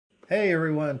Hey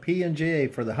everyone, P&J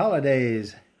for the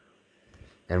holidays.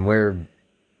 And we're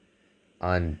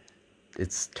on,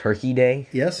 it's Turkey Day.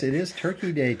 Yes, it is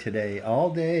Turkey Day today,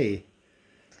 all day.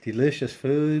 Delicious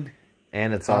food.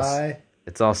 And it's pie.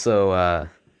 also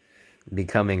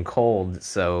becoming cold,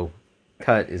 so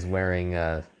Cut is wearing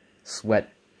sweat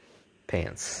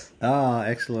pants. Ah,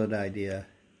 excellent idea.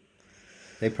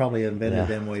 They probably invented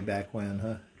them way back when,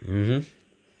 huh? Mm-hmm.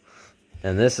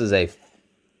 And this is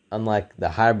unlike the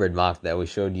hybrid m.o.c that we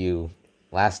showed you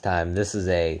last time, this is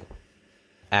a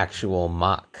actual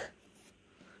m.o.c,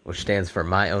 which stands for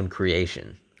My Own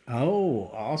Creation.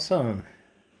 Oh, awesome.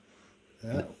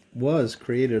 That was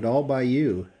created all by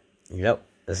you. Yep.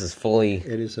 This is fully...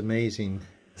 It is amazing.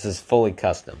 This is fully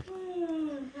custom.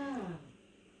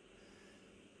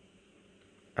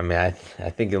 I mean, I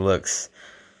think it looks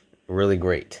really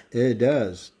great. It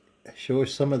does. Show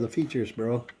us some of the features,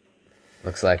 bro.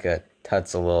 Looks like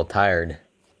Tut's a little tired.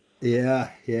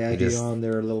 Yeah, he yawned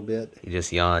there a little bit. He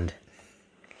just yawned.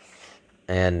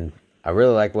 And I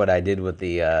really like what I did with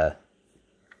the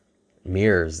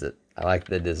mirrors. I like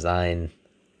the design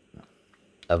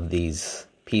of these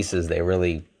pieces. They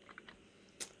really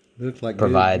look like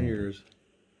provide good mirrors.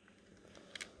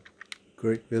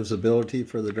 Great visibility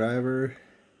for the driver.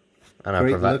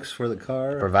 Great looks for the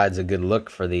car. Provides a good look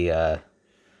for the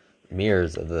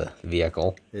mirrors of the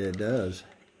vehicle. It does.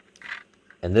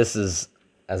 And this is,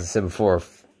 as I said before,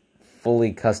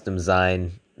 fully custom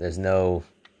design. There's no...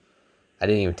 I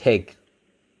didn't even take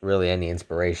really any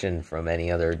inspiration from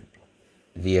any other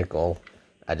vehicle.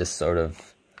 I just sort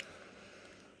of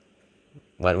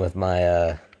went with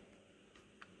my...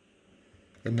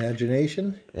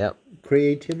 imagination? Yep.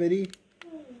 Creativity?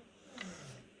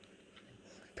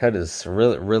 Cut is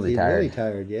really tired. He's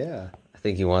really tired, yeah. I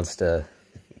think he wants to...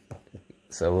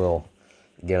 So we'll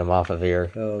get him off of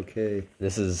here. Okay.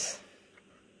 This is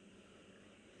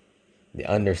the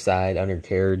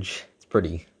undercarriage. It's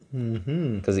pretty.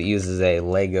 Mm-hmm. Because it uses a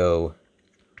Lego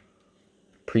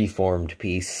preformed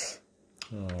piece.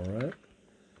 All right.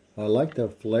 I like the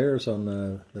flares on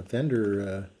the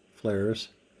fender flares.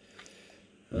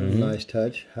 Nice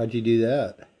touch. How'd you do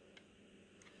that?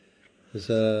 Is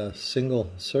that a single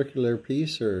circular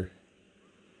piece or?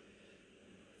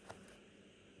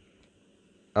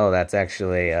 Oh, that's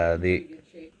actually that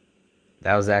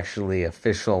was actually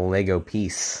official Lego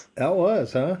piece. That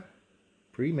was, huh?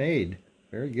 Pre-made.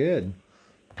 Very good.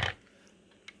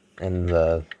 And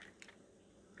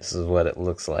this is what it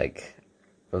looks like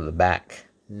from the back.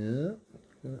 Yeah.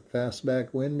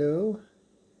 Fastback window.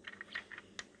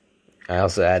 I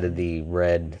also added the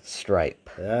red stripe.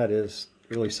 That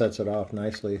really sets it off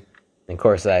nicely. And of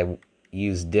course, I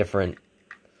used different...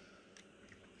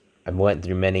 I went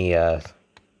through many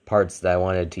parts that I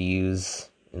wanted to use,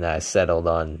 and I settled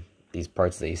on these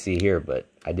parts that you see here, but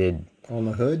I did... On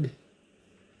the hood?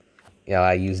 Yeah,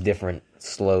 I used different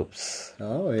slopes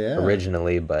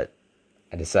originally, but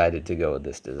I decided to go with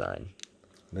this design.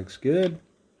 Looks good.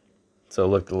 So it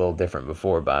looked a little different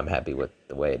before, but I'm happy with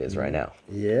the way it is right now.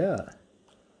 Yeah.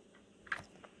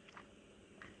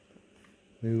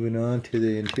 Moving on to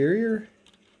the interior.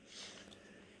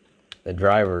 The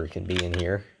driver can be in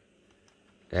here.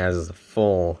 It has a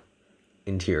full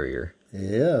interior.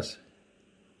 Yes.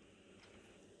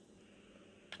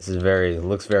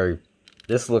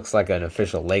 This looks like an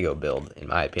official Lego build, in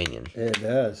my opinion. It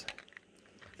does.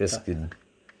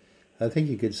 I think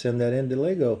you could send that into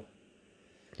Lego.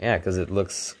 Yeah, because it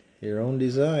looks... Your own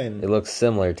design. It looks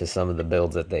similar to some of the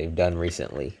builds that they've done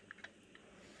recently.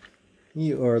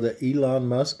 You are the Elon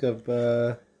Musk of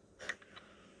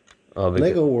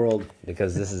Lego world.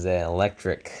 Because this is an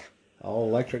electric... All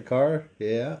electric car?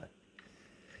 Yeah.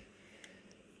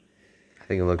 I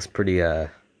think it looks pretty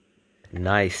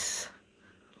nice.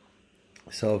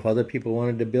 So if other people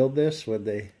wanted to build this, would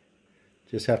they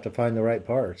just have to find the right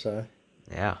parts, huh?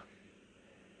 Yeah.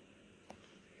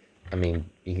 I mean,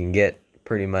 you can get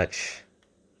pretty much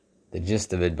the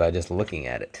gist of it by just looking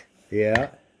at it. Yeah.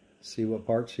 See what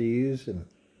parts you use, and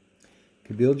you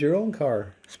can build your own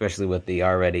car. Especially with the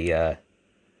already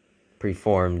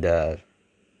preformed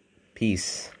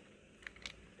piece.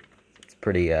 It's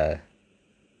pretty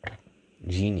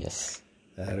genius.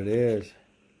 That it is.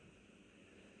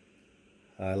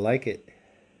 I like it.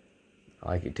 I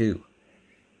like it too.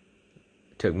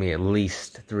 It took me at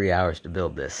least 3 hours to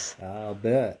build this. I'll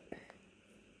bet.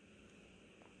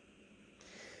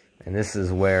 And this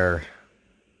is where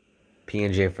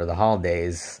P&J for the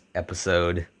Holidays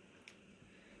episode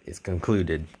is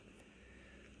concluded.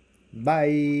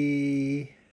 Bye.